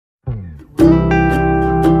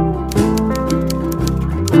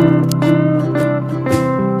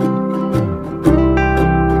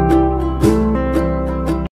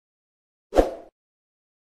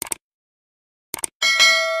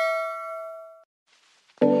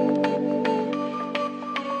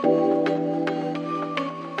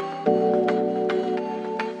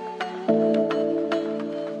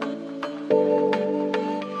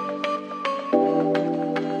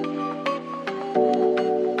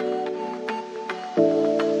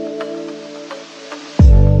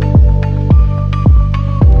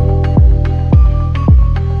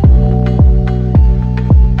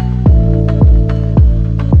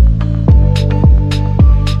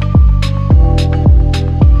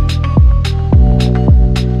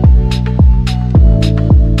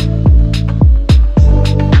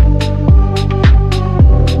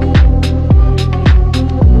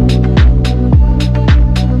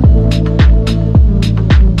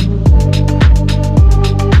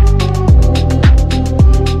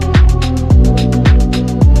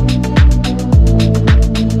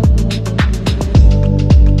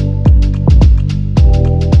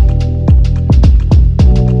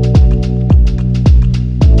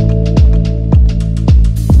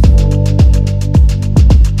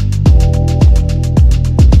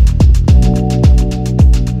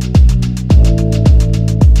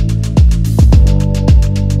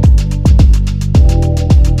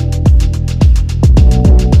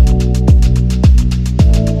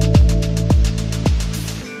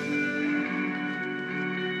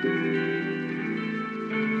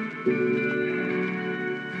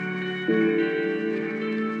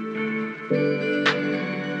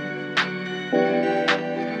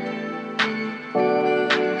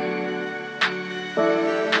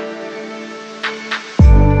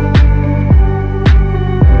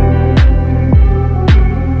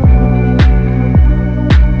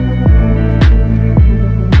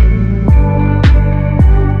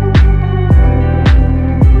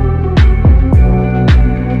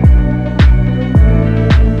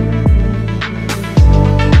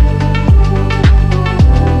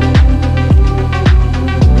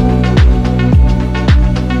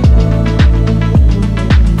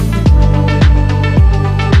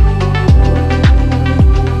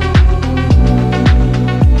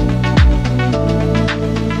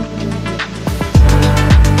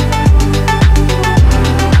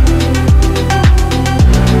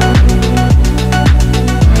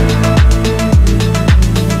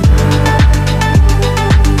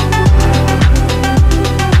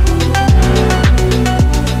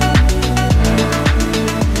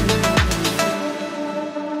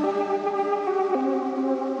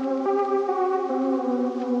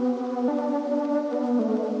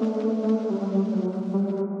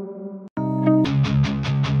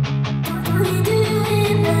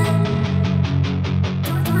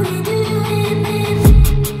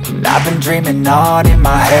I've been dreaming on in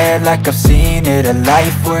my head like I've seen it. A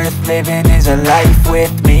life worth living is a life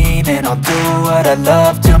with meaning. I'll do what I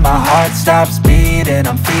love till my heart stops beating.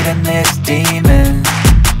 I'm feeding this demon.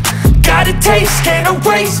 Got a taste, can't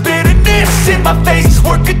erase bitterness in my face.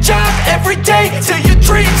 Work a job every day till your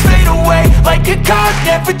dreams fade away. Like a card,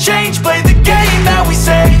 never change, play the game that we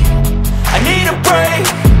say. I need a break.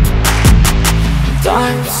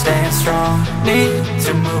 I'm staying strong, need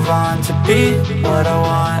to move on to be what I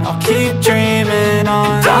want. I'll keep dreaming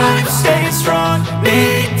on. I'm staying strong,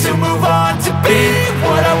 need to move on to be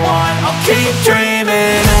what I want. I'll keep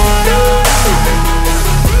dreaming on.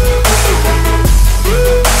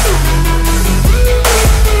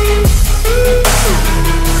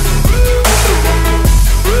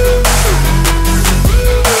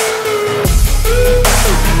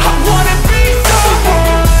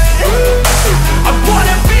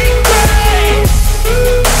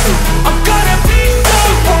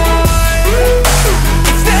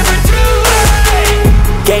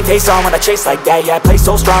 Face on when I chase like that, yeah, I play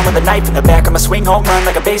so strong with a knife in the back. I'ma swing home run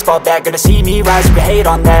like a baseball bat. Gonna see me rise, you can hate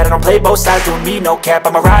on that. I don't play both sides, doing me no cap.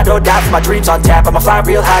 I'ma ride or die for my dreams on tap. I'ma fly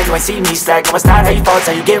real high, you ain't see me slack. No, it's not how you fall, it's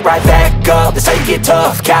how you get right back up. That's how you get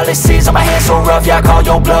tough. Calluses on my hands so rough, yeah, I call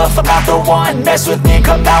your bluff. I'm not the one, mess with me and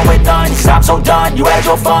come out with none. Cause I'm so done, you had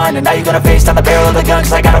your fun. And now you're gonna face down the barrel of the gun.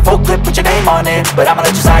 Cause I got a full clip, put your name on it. But I'ma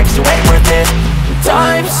let you slide cause you ain't worth it.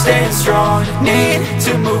 I'm staying strong, need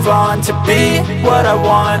to move on to be what I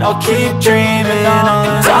want. I'll keep dreaming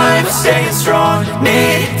on. I'm staying strong,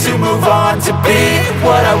 need to move on to be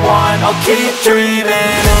what I want. I'll keep dreaming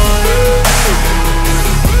on.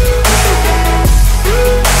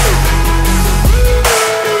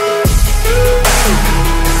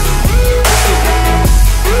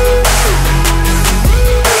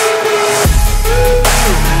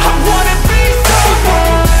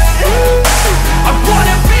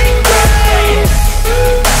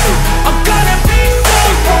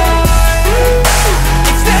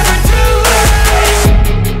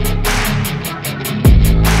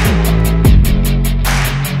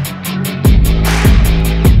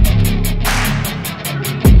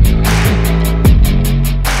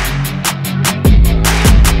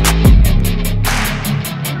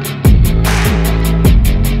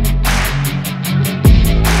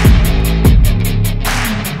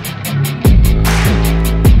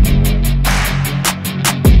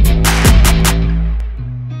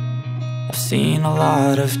 Seen a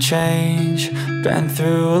lot of change, been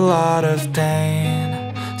through a lot of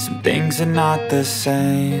pain. Some things are not the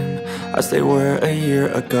same as they were a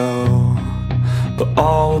year ago, but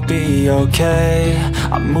all will be okay.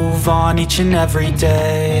 I move on each and every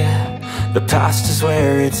day. The past is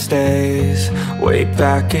where it stays, way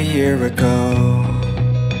back a year ago.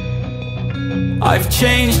 I've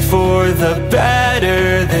changed for the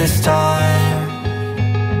better this time.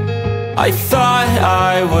 I thought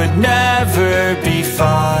I would never be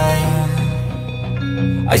fine.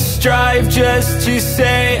 I strive just to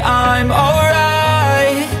say I'm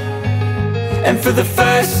alright. And for the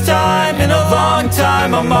first time in a long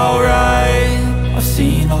time I'm alright. I've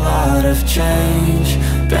seen a lot of change,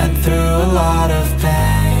 been through a lot of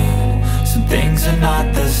pain. Some things are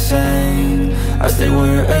not the same as they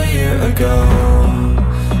were a year ago,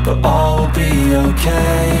 but all will be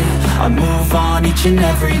okay. I move on each and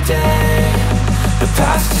every day. The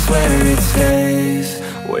past is where it stays,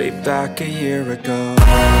 way back a year ago.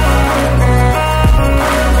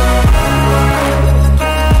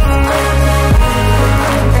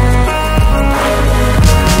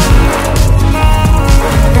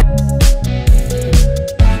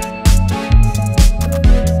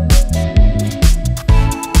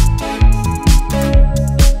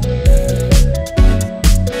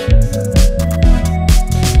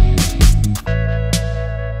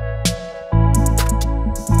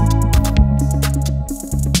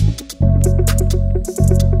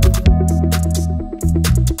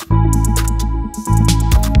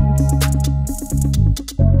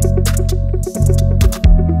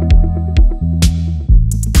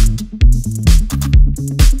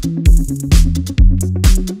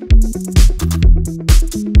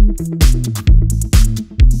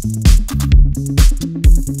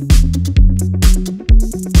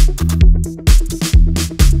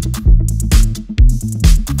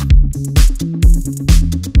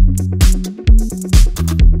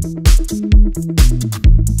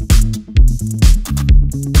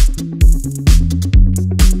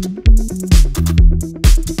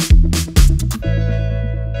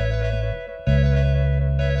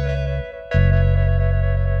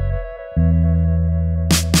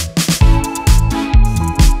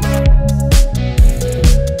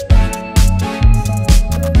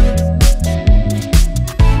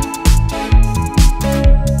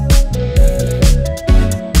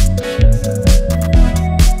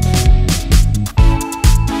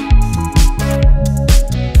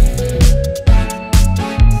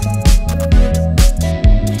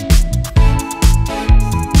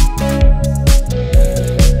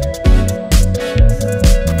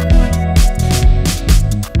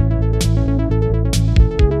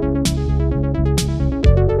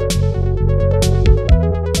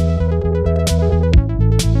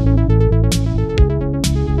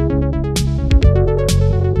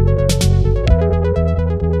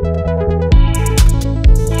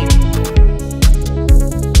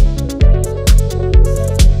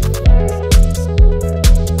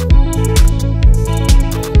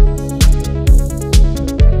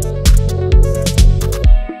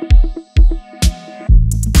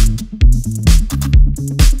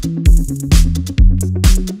 Bye.